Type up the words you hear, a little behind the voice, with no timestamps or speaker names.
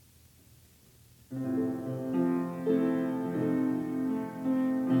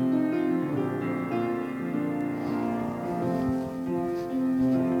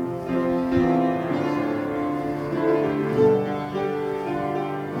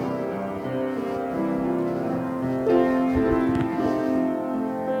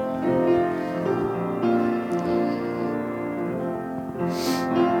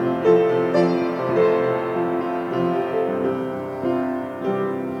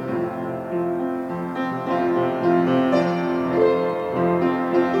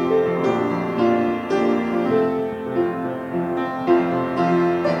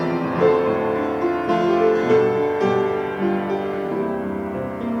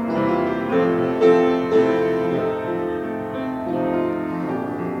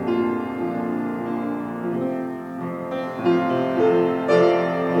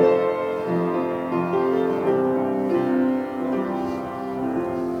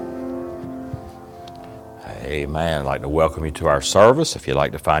Amen. I'd like to welcome you to our service. If you'd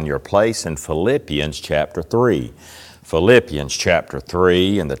like to find your place in Philippians chapter 3. Philippians chapter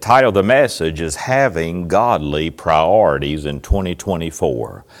 3, and the title of the message is Having Godly Priorities in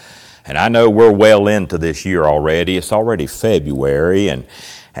 2024. And I know we're well into this year already. It's already February,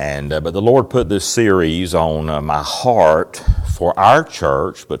 but the Lord put this series on my heart for our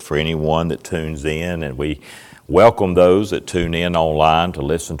church, but for anyone that tunes in, and we welcome those that tune in online to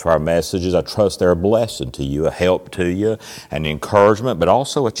listen to our messages. I trust they're a blessing to you, a help to you, an encouragement, but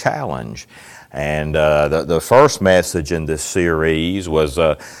also a challenge. And the first message in this series was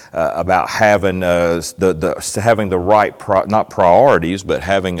about having the right, not priorities, but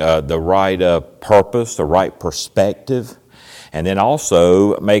having the right purpose, the right perspective, and then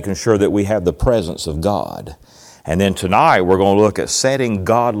also making sure that we have the presence of God. And then tonight we're going to look at setting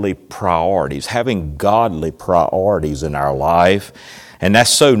godly priorities, having godly priorities in our life. And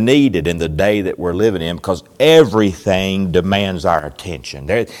that's so needed in the day that we're living in because everything demands our attention.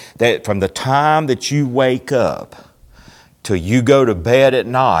 That from the time that you wake up till you go to bed at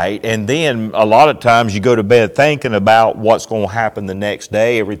night, and then a lot of times you go to bed thinking about what's going to happen the next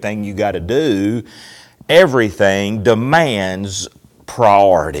day, everything you got to do, everything demands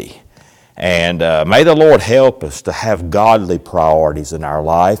priority. And may the Lord help us to have godly priorities in our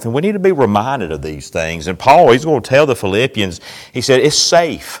life. And we need to be reminded of these things. And Paul, he's going to tell the Philippians, he said, it's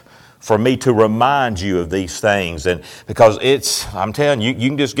safe for me to remind you of these things. And because I'm telling you, you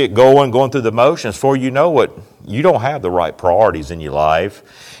can just get going through the motions. Before you know it, you don't have the right priorities in your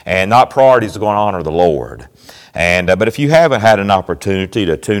life. And not priorities that are going to honor the Lord. But if you haven't had an opportunity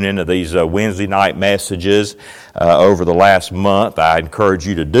to tune into these Wednesday night messages over the last month, I encourage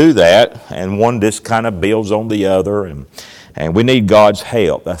you to do that. And one just kind of builds on the other. And we need God's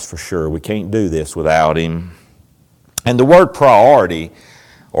help, that's for sure. We can't do this without Him. And the word priority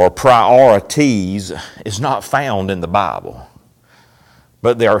or priorities is not found in the Bible.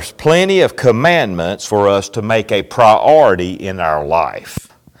 But there's plenty of commandments for us to make a priority in our life.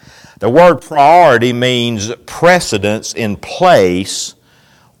 The word priority means precedence in place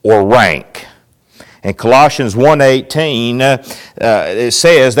or rank. In Colossians 1:18, it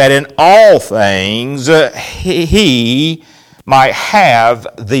says that in all things He might have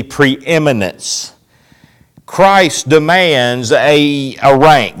the preeminence. Christ demands a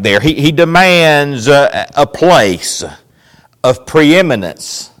rank there. He demands a place of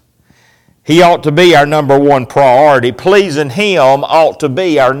preeminence. He ought to be our number one priority. Pleasing Him ought to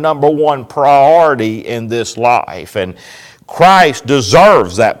be our number one priority in this life. And Christ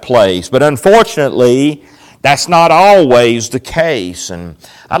deserves that place. But unfortunately, that's not always the case. And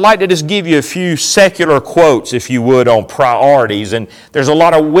I'd like to just give you a few secular quotes, if you would, on priorities. And there's a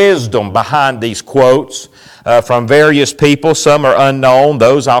lot of wisdom behind these quotes from various people. Some are unknown.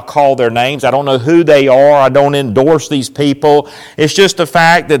 Those I'll call their names. I don't know who they are. I don't endorse these people. It's just the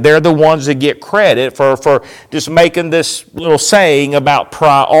fact that they're the ones that get credit for just making this little saying about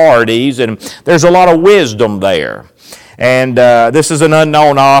priorities. And there's a lot of wisdom there. And this is an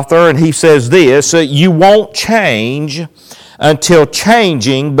unknown author, and he says this: you won't change until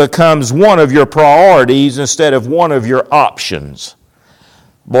changing becomes one of your priorities instead of one of your options.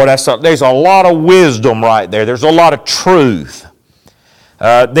 Boy, there's a lot of wisdom right there. There's a lot of truth.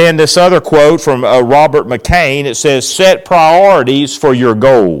 Then this other quote from Robert McCain, it says, set priorities for your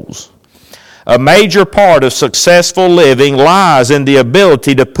goals. A major part of successful living lies in the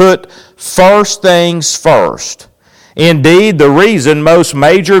ability to put first things first. Indeed, the reason most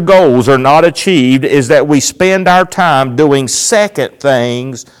major goals are not achieved is that we spend our time doing second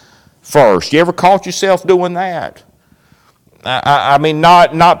things first. You ever caught yourself doing that? I mean,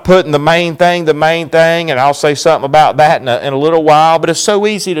 not putting the main thing, and I'll say something about that in a little while, but it's so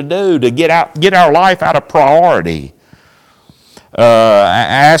easy to do, to get our life out of priority.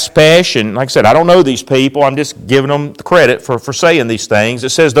 Aspesh, and like I said, I don't know these people, I'm just giving them credit for saying these things. It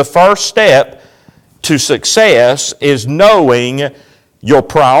says the first step to success is knowing your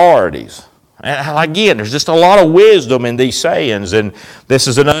priorities. And again, there's just a lot of wisdom in these sayings, and this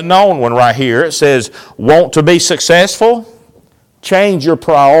is an unknown one right here. It says, want to be successful? Change your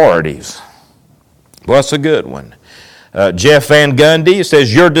priorities. Well, that's a good one. Jeff Van Gundy, it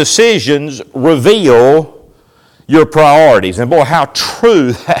says, your decisions reveal your priorities. And boy, how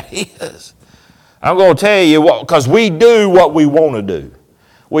true that is. I'm going to tell you what, because we do what we want to do.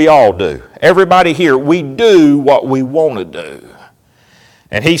 We all do. Everybody here, we do what we want to do.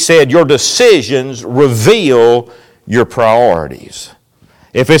 And he said, your decisions reveal your priorities.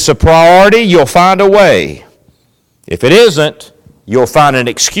 If it's a priority, you'll find a way. If it isn't, you'll find an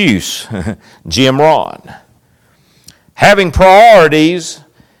excuse. Jim Ron. Having priorities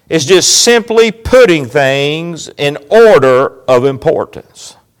is just simply putting things in order of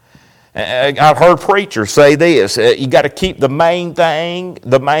importance. I've heard preachers say this, you got to keep the main thing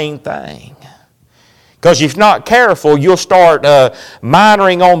the main thing. Because if you're not careful, you'll start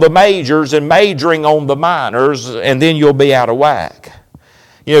minoring on the majors and majoring on the minors, and then you'll be out of whack.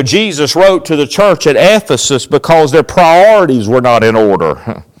 You know, Jesus wrote to the church at Ephesus because their priorities were not in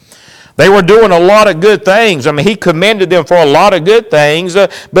order. They were doing a lot of good things. I mean, he commended them for a lot of good things,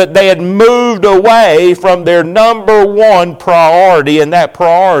 but they had moved away from their number one priority, and that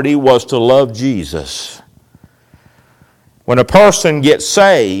priority was to love Jesus. When a person gets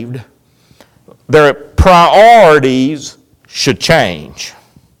saved, their priorities should change.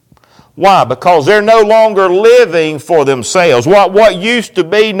 Why? Because they're no longer living for themselves. What used to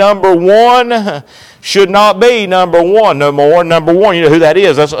be number one should not be number one no more. Number one, you know who that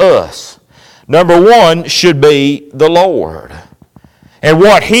is? That's us. Number one should be the Lord. And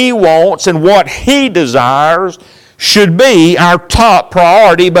what He wants and what He desires should be our top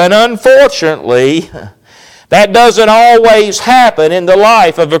priority. But unfortunately, that doesn't always happen in the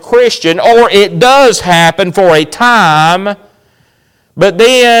life of a Christian, or it does happen for a time. But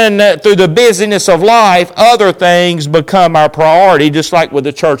then, through the busyness of life, other things become our priority, just like with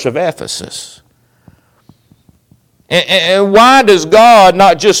the church of Ephesus. And why does God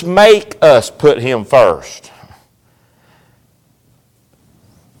not just make us put Him first?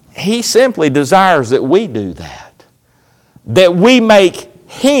 He simply desires that we do that. That we make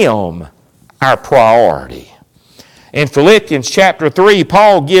Him our priority. In Philippians chapter 3,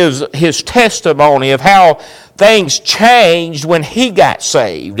 Paul gives his testimony of how things changed when he got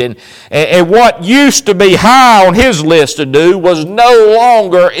saved. And what used to be high on his list to do was no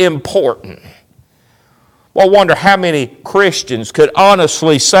longer important. Well, I wonder how many Christians could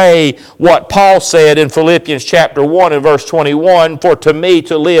honestly say what Paul said in Philippians chapter 1 and verse 21, "For to me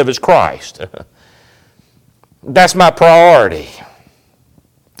to live is Christ." That's my priority.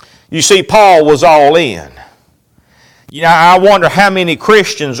 You see, Paul was all in. You know, I wonder how many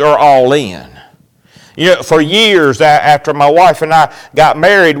Christians are all in. You know, for years after my wife and I got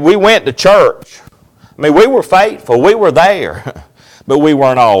married, we went to church. I mean, we were faithful. We were there. But we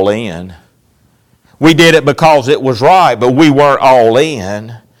weren't all in. We did it because it was right, but we weren't all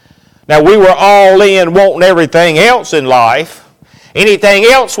in. Now, we were all in wanting everything else in life. Anything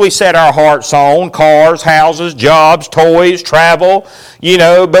else we set our hearts on, cars, houses, jobs, toys, travel, you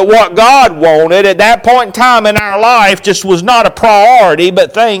know. But what God wanted at that point in time in our life just was not a priority,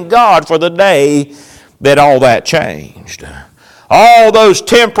 but thank God for the day that all that changed. All those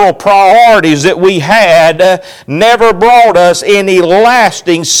temporal priorities that we had never brought us any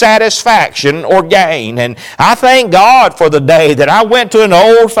lasting satisfaction or gain. And I thank God for the day that I went to an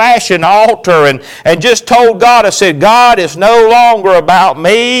old-fashioned altar and just told God, I said, God, it's no longer about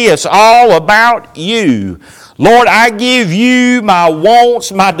me, it's all about you. Lord, I give you my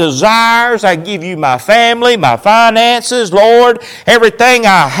wants, my desires. I give you my family, my finances. Lord, everything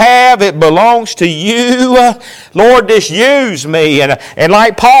I have, it belongs to you. Lord, just use me. And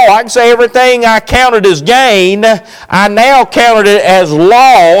like Paul, I can say everything I counted as gain, I now counted it as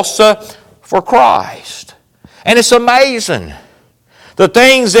loss for Christ. And it's amazing. The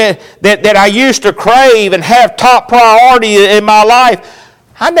things that I used to crave and have top priority in my life,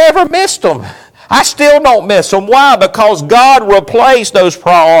 I never missed them. I still don't miss them. Why? Because God replaced those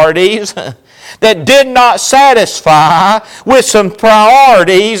priorities that did not satisfy with some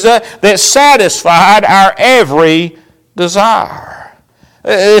priorities that satisfied our every desire.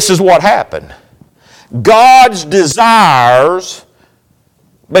 This is what happened. God's desires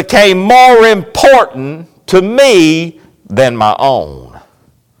became more important to me than my own.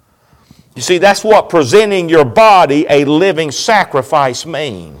 You see, that's what presenting your body a living sacrifice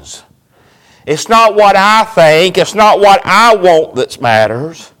means. It's not what I think, it's not what I want that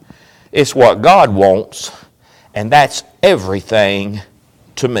matters. It's what God wants, and that's everything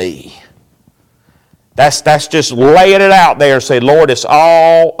to me. That's just laying it out there and say, Lord, it's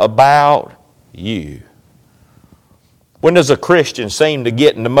all about you. When does a Christian seem to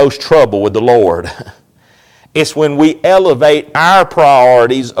get in the most trouble with the Lord? It's when we elevate our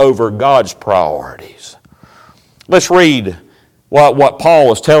priorities over God's priorities. Let's read what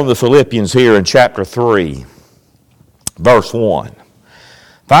Paul is telling the Philippians here in chapter 3, verse 1.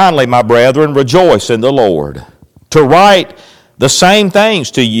 Finally, my brethren, rejoice in the Lord. To write the same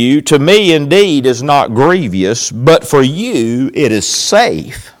things to you, to me indeed is not grievous, but for you it is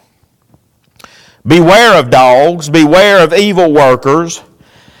safe. Beware of dogs, beware of evil workers,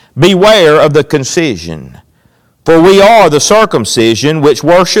 beware of the concision. For we are the circumcision which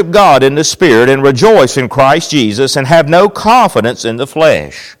worship God in the Spirit and rejoice in Christ Jesus and have no confidence in the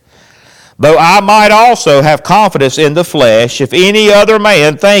flesh. though I might also have confidence in the flesh, if any other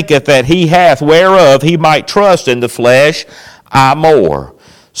man thinketh that he hath whereof he might trust in the flesh, I more.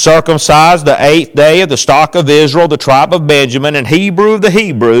 Circumcised the 8th day of the stock of Israel, the tribe of Benjamin, and Hebrew of the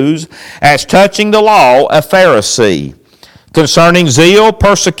Hebrews, as touching the law, a Pharisee. Concerning zeal,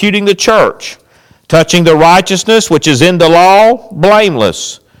 persecuting the church. Touching the righteousness which is in the law,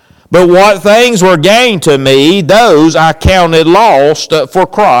 blameless. But what things were gained to me, those I counted lost for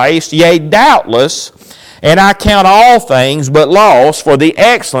Christ, yea, doubtless, and I count all things but loss for the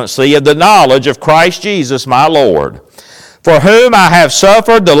excellency of the knowledge of Christ Jesus my Lord, for whom I have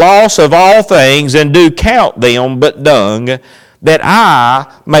suffered the loss of all things, and do count them but dung, that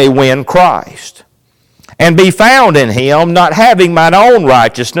I may win Christ, and be found in him, not having mine own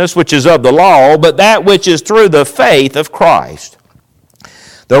righteousness, which is of the law, but that which is through the faith of Christ,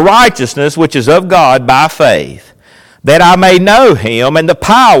 the righteousness which is of God by faith, that I may know him and the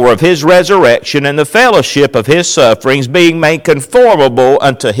power of his resurrection and the fellowship of his sufferings, being made conformable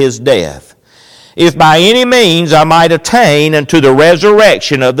unto his death, if by any means I might attain unto the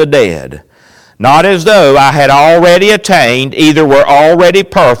resurrection of the dead. Not as though I had already attained, either were already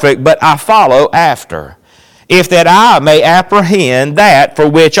perfect, but I follow after, if that I may apprehend that for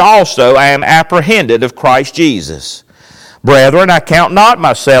which also I am apprehended of Christ Jesus. Brethren, I count not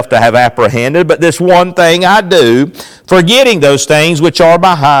myself to have apprehended, but this one thing I do, forgetting those things which are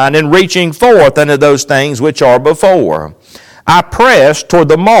behind, and reaching forth unto those things which are before. I press toward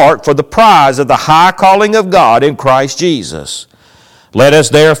the mark for the prize of the high calling of God in Christ Jesus. Let us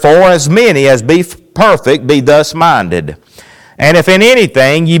therefore, as many as be perfect, be thus minded. And if in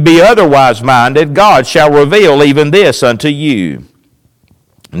anything ye be otherwise minded, God shall reveal even this unto you.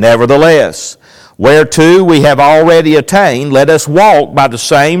 Nevertheless, whereto we have already attained, let us walk by the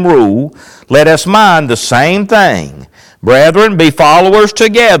same rule, let us mind the same thing. Brethren, be followers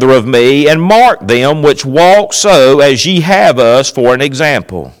together of me, and mark them which walk so as ye have us for an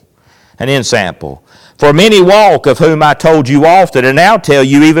example, an ensample. For many walk, of whom I told you often, and now tell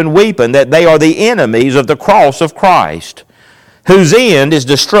you even weeping, that they are the enemies of the cross of Christ, whose end is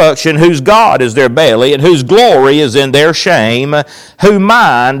destruction, whose God is their belly, and whose glory is in their shame, who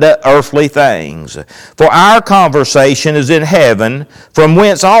mind earthly things. For our conversation is in heaven, from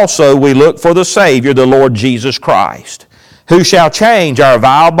whence also we look for the Savior, the Lord Jesus Christ, who shall change our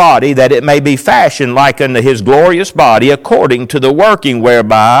vile body, that it may be fashioned like unto his glorious body, according to the working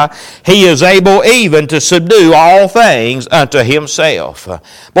whereby he is able even to subdue all things unto himself.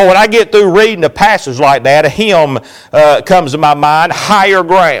 But when I get through reading a passage like that, a hymn comes to my mind, higher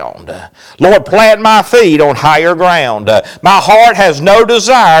ground. Lord, plant my feet on higher ground. My heart has no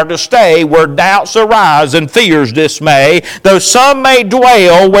desire to stay where doubts arise and fears dismay. Though some may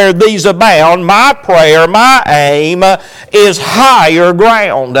dwell where these abound, my prayer, my aim is higher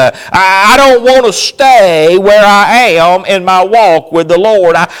ground. I don't want to stay where I am in my walk with the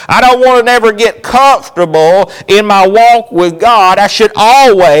Lord. I don't want to never get comfortable in my walk with God. I should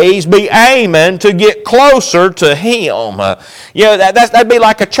always be aiming to get closer to Him. You know, that'd be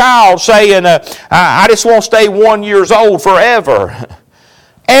like a child saying, I just want to stay 1 year old forever.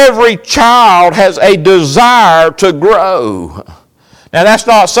 Every child has a desire to grow. Now, that's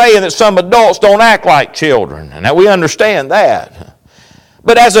not saying that some adults don't act like children. Now, we understand that.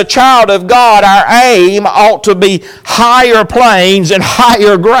 But as a child of God, our aim ought to be higher planes and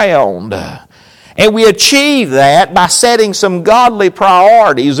higher ground. And we achieve that by setting some godly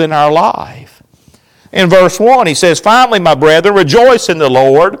priorities in our life. In verse 1, he says, finally, my brethren, rejoice in the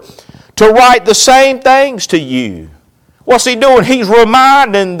Lord, to write the same things to you. What's he doing? He's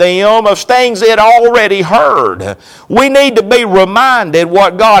reminding them of things they had already heard. We need to be reminded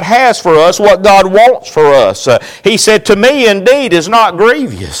what God has for us, what God wants for us. He said, to me indeed is not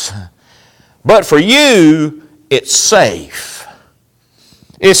grievous, but for you it's safe.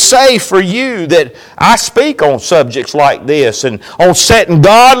 It's safe for you that I speak on subjects like this and on setting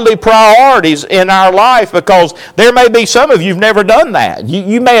godly priorities in our life, because there may be some of you who've never done that.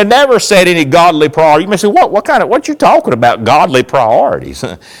 You may have never set any godly priorities. You may say, what you talking about, godly priorities?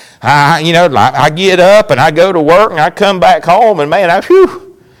 I get up and I go to work and I come back home and man, I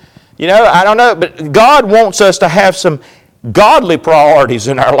don't know. But God wants us to have some godly priorities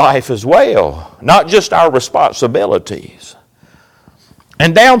in our life as well, not just our responsibilities.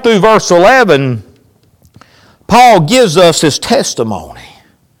 And down through verse 11, Paul gives us his testimony.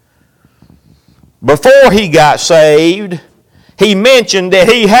 Before he got saved, he mentioned that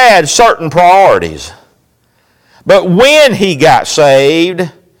he had certain priorities. But when he got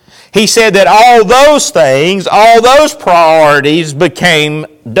saved, he said that all those things, all those priorities became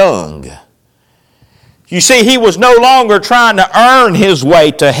dung. You see, he was no longer trying to earn his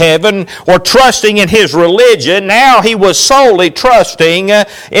way to heaven or trusting in his religion. Now he was solely trusting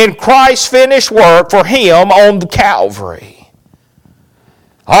in Christ's finished work for him on the Calvary.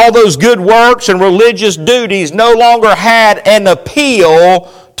 All those good works and religious duties no longer had an appeal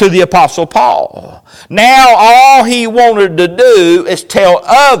to the Apostle Paul. Now all he wanted to do is tell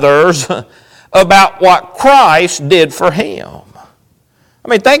others about what Christ did for him. I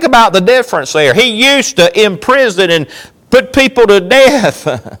mean, think about the difference there. He used to imprison and put people to death.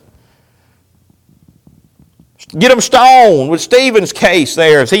 Get them stoned with Stephen's case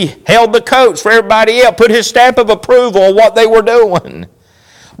there as he held the coats for everybody else, put his stamp of approval on what they were doing.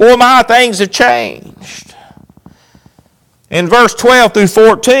 Boy, my things have changed. In verse 12 through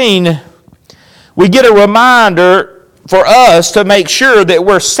 14, we get a reminder for us to make sure that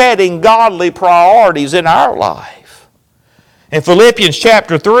we're setting godly priorities in our life. In Philippians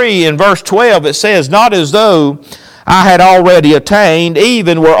chapter 3 and verse 12 it says, "Not as though I had already attained,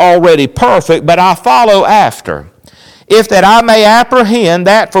 even were already perfect, but I follow after, if that I may apprehend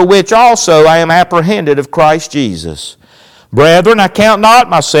that for which also I am apprehended of Christ Jesus. Brethren, I count not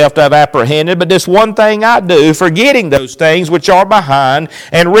myself to have apprehended, but this one thing I do, forgetting those things which are behind,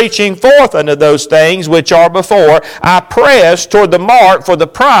 and reaching forth unto those things which are before, I press toward the mark for the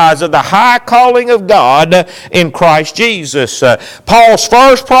prize of the high calling of God in Christ Jesus." Paul's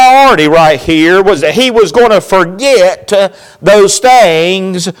first priority right here was that he was going to forget those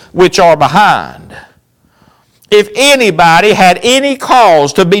things which are behind. If anybody had any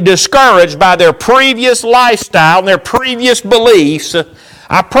cause to be discouraged by their previous lifestyle and their previous beliefs,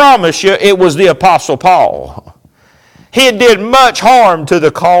 I promise you it was the Apostle Paul. He did much harm to the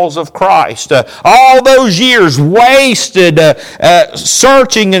cause of Christ. All those years wasted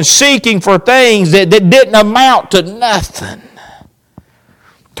searching and seeking for things that didn't amount to nothing.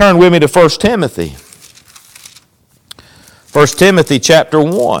 Turn with me to 1 Timothy. 1 Timothy chapter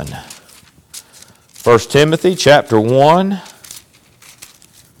 1. 1 Timothy chapter 1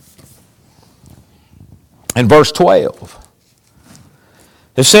 and verse 12.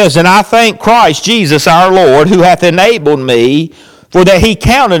 It says, "And I thank Christ Jesus our Lord, who hath enabled me, for that he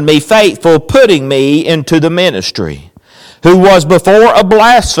counted me faithful, putting me into the ministry, who was before a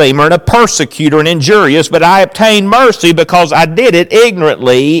blasphemer and a persecutor and injurious, but I obtained mercy because I did it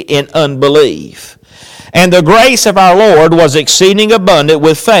ignorantly in unbelief. And the grace of our Lord was exceeding abundant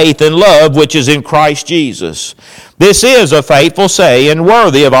with faith and love which is in Christ Jesus. This is a faithful saying,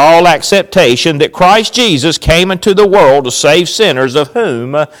 worthy of all acceptation, that Christ Jesus came into the world to save sinners, of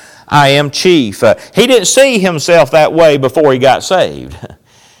whom I am chief." He didn't see himself that way before he got saved.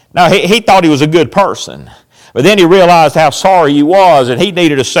 No, he thought he was a good person. But then he realized how sorry he was, and he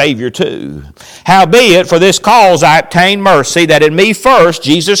needed a Savior too. "Howbeit, for this cause I obtained mercy, that in me first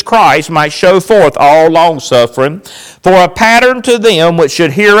Jesus Christ might show forth all longsuffering, for a pattern to them which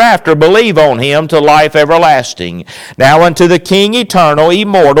should hereafter believe on him to life everlasting. Now unto the King eternal,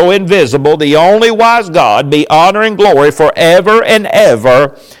 immortal, invisible, the only wise God, be honor and glory forever and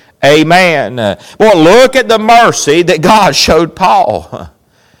ever. Amen." Well, look at the mercy that God showed Paul.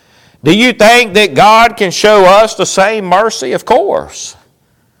 Do you think that God can show us the same mercy? Of course.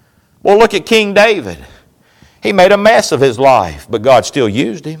 Well, look at King David. He made a mess of his life, but God still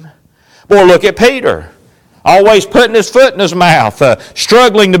used him. Well, look at Peter. Always putting his foot in his mouth,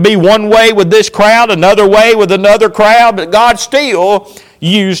 struggling to be one way with this crowd, another way with another crowd, but God still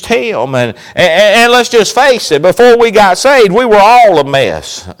used him. And let's just face it, before we got saved, we were all a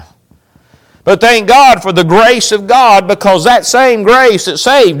mess. But thank God for the grace of God, because that same grace that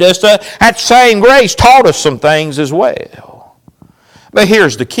saved us, that same grace taught us some things as well. But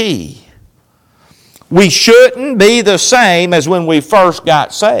here's the key. We shouldn't be the same as when we first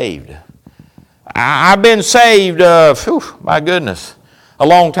got saved. I've been saved, my goodness, a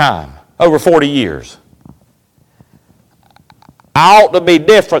long time, over 40 years. I ought to be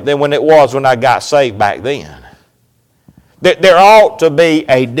different than when it was when I got saved back then. There ought to be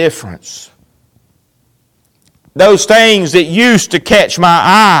a difference. Those things that used to catch my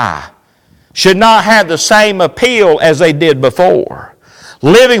eye should not have the same appeal as they did before.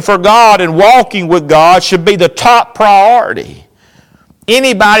 Living for God and walking with God should be the top priority.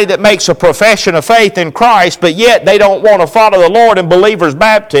 Anybody that makes a profession of faith in Christ, but yet they don't want to follow the Lord in believer's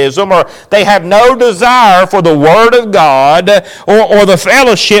baptism, or they have no desire for the Word of God or the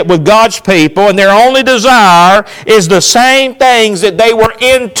fellowship with God's people, and their only desire is the same things that they were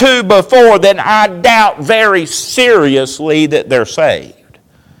into before, then I doubt very seriously that they're saved.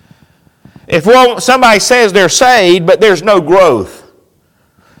 If somebody says they're saved, but there's no growth,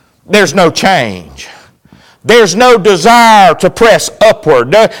 there's no change, There's no desire to press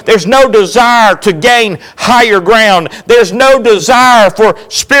upward. There's no desire to gain higher ground. There's no desire for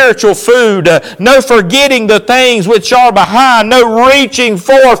spiritual food. No forgetting the things which are behind. No reaching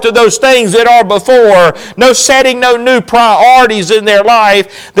forth to those things that are before. No setting no new priorities in their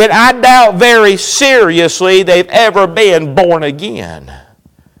life, that I doubt very seriously they've ever been born again.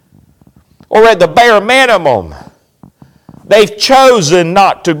 Or at the bare minimum, they've chosen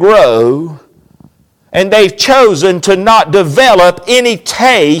not to grow, and they've chosen to not develop any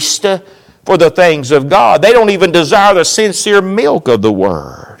taste for the things of God. They don't even desire the sincere milk of the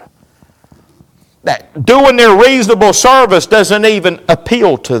Word. That doing their reasonable service doesn't even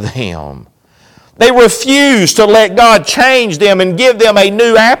appeal to them. They refuse to let God change them and give them a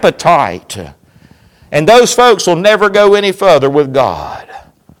new appetite. And those folks will never go any further with God.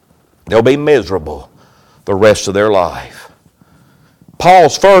 They'll be miserable the rest of their life.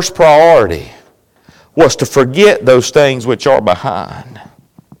 Paul's first priority was to forget those things which are behind.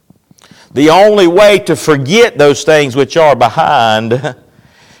 The only way to forget those things which are behind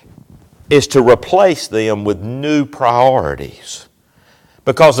is to replace them with new priorities.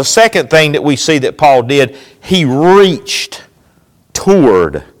 Because the second thing that we see that Paul did, he reached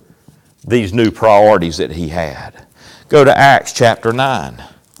toward these new priorities that he had. Go to Acts chapter 9.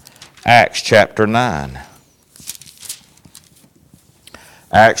 Acts chapter 9.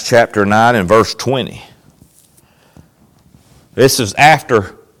 Acts chapter 9 and verse 20. This is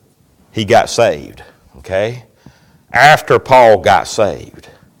after he got saved, okay? After Paul got saved.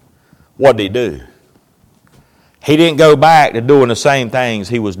 What did he do? He didn't go back to doing the same things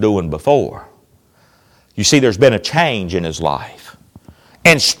he was doing before. You see, there's been a change in his life.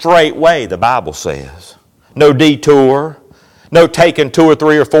 And straightway, the Bible says, no detour, no taking 2 or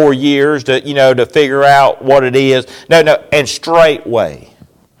 3 or 4 years to figure out what it is. No, and straightway.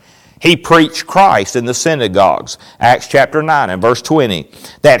 He preached Christ in the synagogues, Acts chapter 9 and verse 20,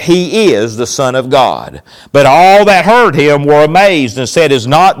 that He is the Son of God. But all that heard Him were amazed and said, Is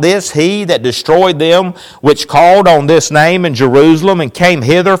not this He that destroyed them which called on this name in Jerusalem and came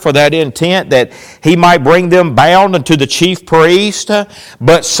hither for that intent, that He might bring them bound unto the chief priest?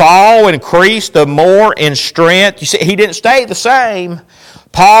 But Saul increased the more in strength. You see, he didn't stay the same.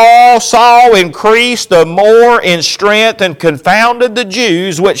 Saul increased the more in strength and confounded the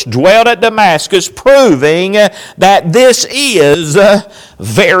Jews which dwelt at Damascus, proving that this is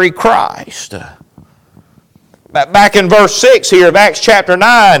very Christ. Back in verse 6 here of Acts chapter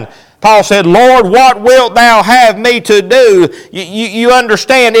 9, Paul said, Lord, what wilt thou have me to do? You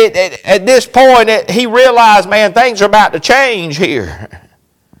understand it. At this point, he realized, man, things are about to change here.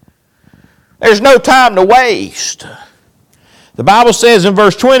 There's no time to waste. The Bible says in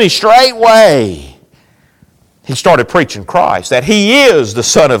verse 20, straightway, he started preaching Christ, that He is the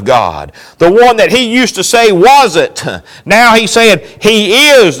Son of God. The one that he used to say wasn't. Now he said He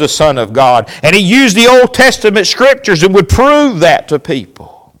is the Son of God. And he used the Old Testament Scriptures and would prove that to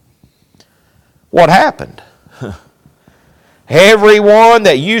people. What happened? Everyone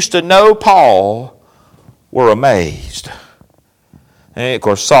that used to know Paul were amazed. And of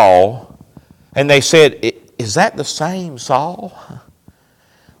course Saul. And they said, Is that the same Saul?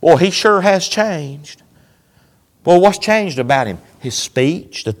 Well, he sure has changed. Well, what's changed about him? His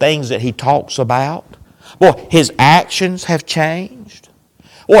speech, the things that he talks about. Well, his actions have changed.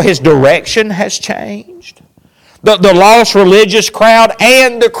 Well, his direction has changed. The lost religious crowd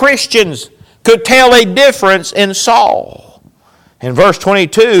and the Christians could tell a difference in Saul. In verse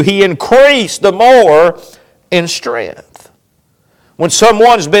 22, he increased the more in strength. When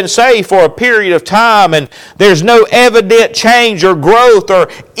someone's been saved for a period of time and there's no evident change or growth or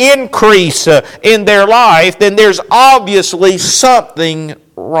increase in their life, then there's obviously something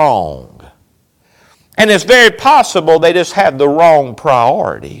wrong. And it's very possible they just have the wrong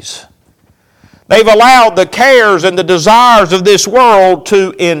priorities. They've allowed the cares and the desires of this world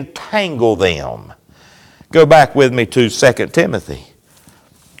to entangle them. Go back with me to 2 Timothy.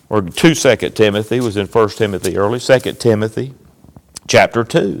 Or to 2 Timothy, was in 1 Timothy early. 2 Timothy. Chapter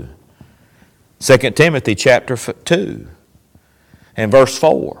 2. 2 Timothy chapter 2 and verse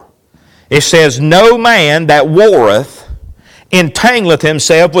 4. It says, No man that warreth entangleth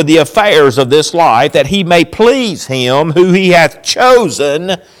himself with the affairs of this life, that he may please him who he hath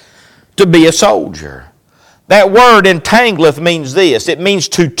chosen to be a soldier. That word entangleth means this. It means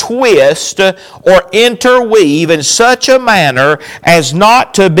to twist or interweave in such a manner as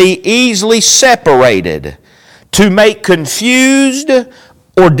not to be easily separated, to make confused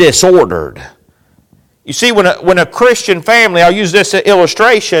or disordered. You see, when a Christian family, I'll use this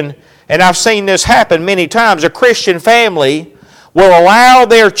illustration, and I've seen this happen many times, a Christian family will allow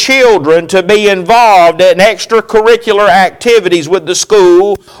their children to be involved in extracurricular activities with the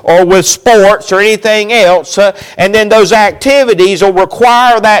school or with sports or anything else, and then those activities will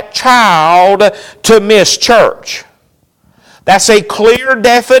require that child to miss church. That's a clear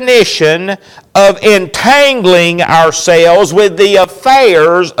definition of entangling ourselves with the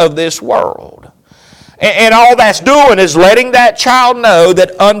affairs of this world. And all that's doing is letting that child know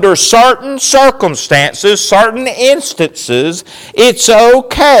that under certain circumstances, certain instances, it's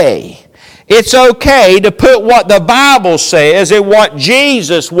okay. It's okay to put what the Bible says and what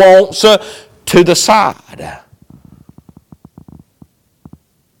Jesus wants to the side.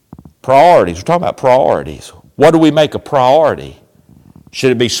 Priorities. We're talking about priorities. What do we make a priority?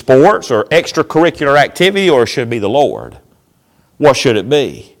 Should it be sports or extracurricular activity, or should it be the Lord? What should it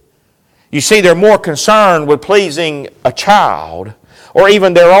be? You see, they're more concerned with pleasing a child or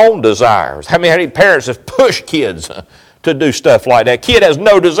even their own desires. How many parents have pushed kids to do stuff like that? Kid has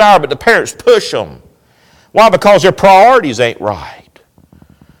no desire, but the parents push them. Why? Because their priorities ain't right.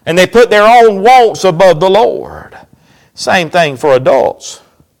 And they put their own wants above the Lord. Same thing for adults.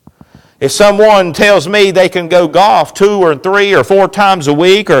 If someone tells me they can go golf 2 or 3 or 4 times a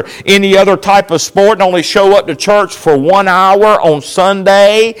week or any other type of sport and only show up to church for 1 hour on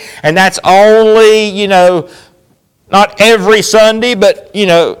Sunday, and that's only, not every Sunday, but,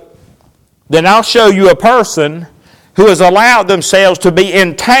 then I'll show you a person who has allowed themselves to be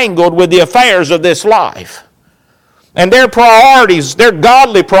entangled with the affairs of this life. And their priorities, their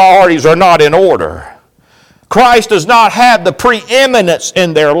godly priorities, are not in order. Christ does not have the preeminence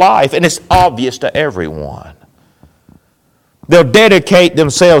in their life, and it's obvious to everyone. They'll dedicate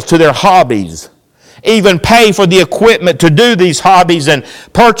themselves to their hobbies, even pay for the equipment to do these hobbies, and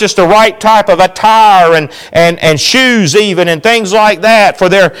purchase the right type of attire and shoes even, and things like that for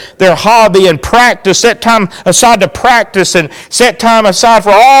their hobby, and practice, set time aside to practice, and set time aside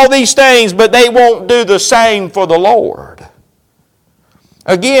for all these things, but they won't do the same for the Lord.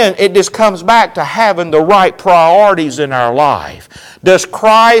 Again, it just comes back to having the right priorities in our life. Does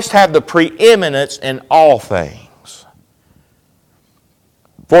Christ have the preeminence in all things?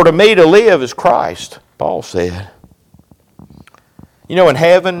 For to me to live is Christ, Paul said. In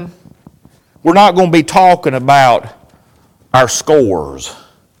heaven, we're not going to be talking about our scores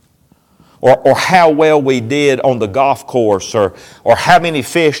or how well we did on the golf course or how many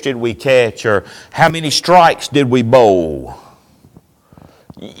fish did we catch or how many strikes did we bowl.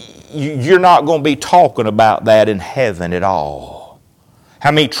 You're not going to be talking about that in heaven at all. How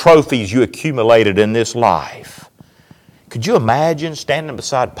many trophies you accumulated in this life. Could you imagine standing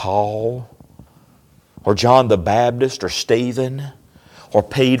beside Paul or John the Baptist or Stephen or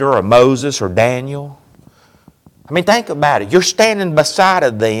Peter or Moses or Daniel? Think about it. You're standing beside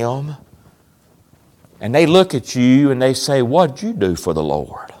of them and they look at you and they say, "What'd you do for the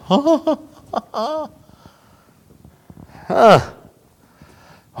Lord?"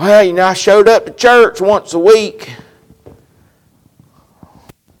 Well, I showed up to church once a week.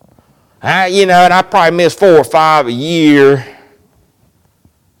 And I probably missed 4 or 5 a year.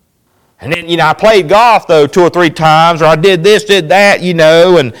 And then, I played golf, though, 2 or 3 times, or I did this, did that,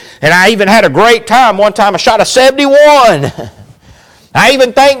 and I even had a great time. One time I shot a 71. I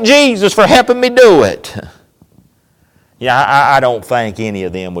even thanked Jesus for helping me do it. I don't think any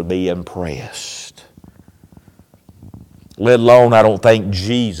of them would be impressed. Let alone, I don't think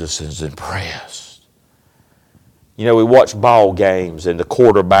Jesus is impressed. We watch ball games and the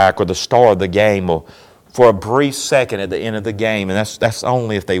quarterback or the star of the game will, for a brief second at the end of the game, and that's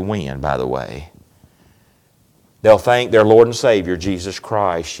only if they win, by the way, they'll thank their Lord and Savior, Jesus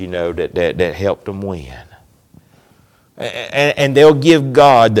Christ, that helped them win. And they'll give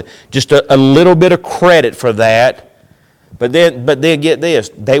God just a little bit of credit for that, but they'll get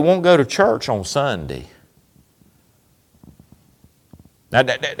this. They won't go to church on Sunday. Now,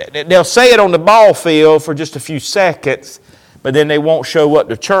 they'll say it on the ball field for just a few seconds, but then they won't show up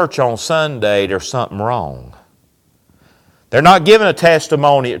to church on Sunday. There's something wrong. They're not giving a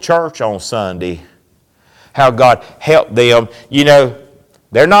testimony at church on Sunday, how God helped them.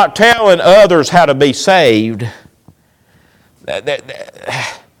 They're not telling others how to be saved.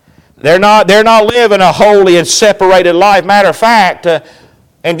 They're not living a holy and separated life. Matter of fact,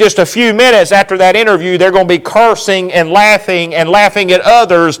 in just a few minutes after that interview, they're going to be cursing and laughing at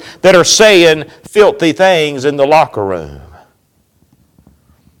others that are saying filthy things in the locker room.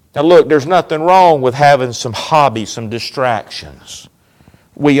 Now look, there's nothing wrong with having some hobbies, some distractions.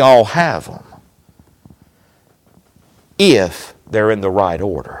 We all have them. If they're in the right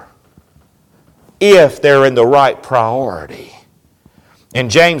order. If they're in the right priority. In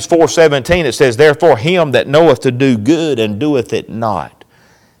James 4:17 it says, "Therefore him that knoweth to do good and doeth it not,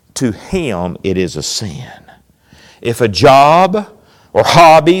 to him it is a sin." If a job or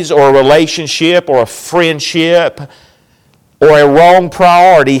hobbies or a relationship or a friendship or a wrong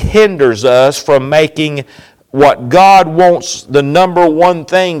priority hinders us from making what God wants the number one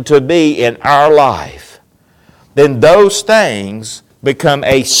thing to be in our life, then those things become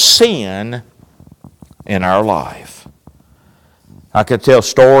a sin in our life. I could tell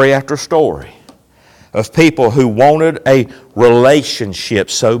story after story of people who wanted a relationship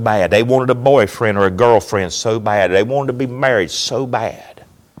so bad. They wanted a boyfriend or a girlfriend so bad. They wanted to be married so bad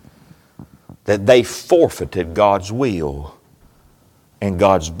that they forfeited God's will and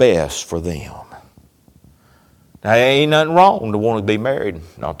God's best for them. Now, there ain't nothing wrong to want to be married.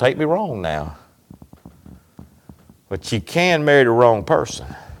 Don't take me wrong now. But you can marry the wrong person.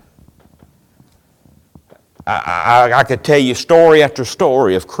 I could tell you story after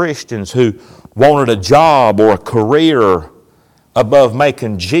story of Christians who wanted a job or a career above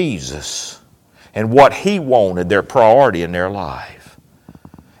making Jesus and what He wanted their priority in their life.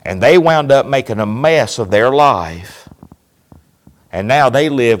 And they wound up making a mess of their life. And now they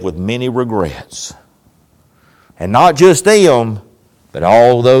live with many regrets. And not just them, but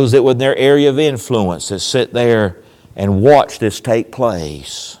all those that were in their area of influence that sit there and watch this take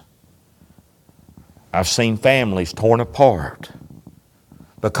place. I've seen families torn apart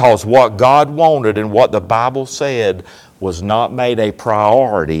because what God wanted and what the Bible said was not made a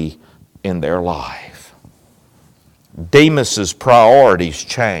priority in their life. Demas's priorities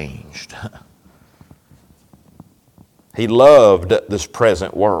changed. He loved this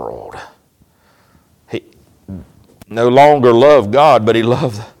present world. He no longer loved God, but he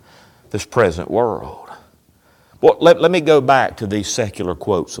loved this present world. Well, let me go back to these secular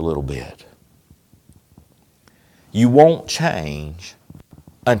quotes a little bit. You won't change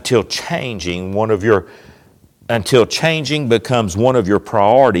until changing becomes one of your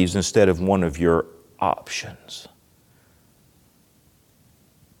priorities instead of one of your options.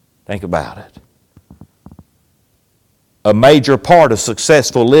 Think about it. A major part of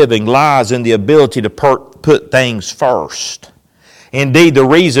successful living lies in the ability to put things first. Indeed, the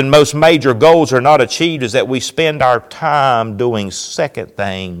reason most major goals are not achieved is that we spend our time doing second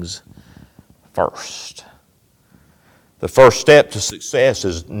things first. The first step to success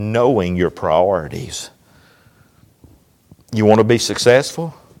is knowing your priorities. You want to be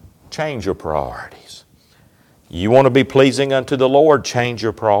successful? Change your priorities. You want to be pleasing unto the Lord? Change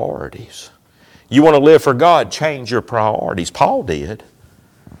your priorities. You want to live for God? Change your priorities. Paul did.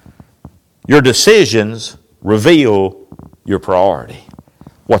 Your decisions reveal your priority.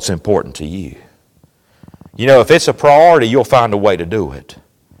 What's important to you? You know, if it's a priority, you'll find a way to do it.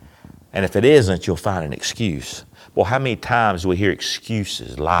 And if it isn't, you'll find an excuse. Well, how many times do we hear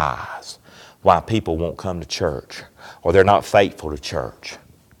excuses, lies, why people won't come to church or they're not faithful to church?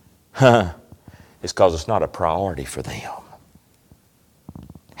 It's because it's not a priority for them.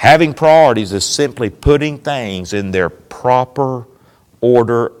 Having priorities is simply putting things in their proper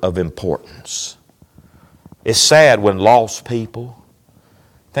order of importance. It's sad when lost people,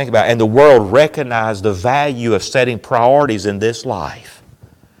 think about it, and the world recognize the value of setting priorities in this life.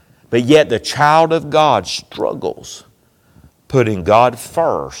 But yet the child of God struggles putting God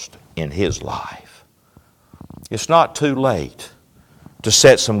first in his life. It's not too late to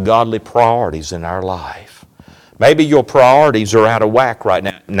set some godly priorities in our life. Maybe your priorities are out of whack right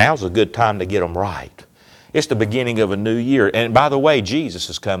now. Now's a good time to get them right. It's the beginning of a new year. And by the way, Jesus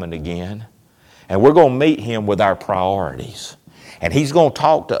is coming again. And we're going to meet Him with our priorities. And He's going to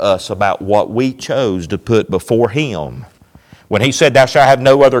talk to us about what we chose to put before Him. When He said, "Thou shalt have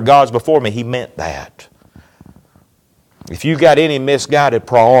no other gods before me," He meant that. If you've got any misguided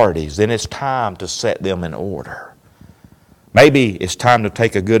priorities, then it's time to set them in order. Maybe it's time to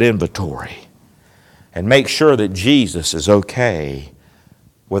take a good inventory and make sure that Jesus is okay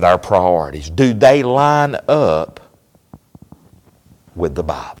with our priorities. Do they line up with the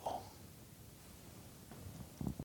Bible?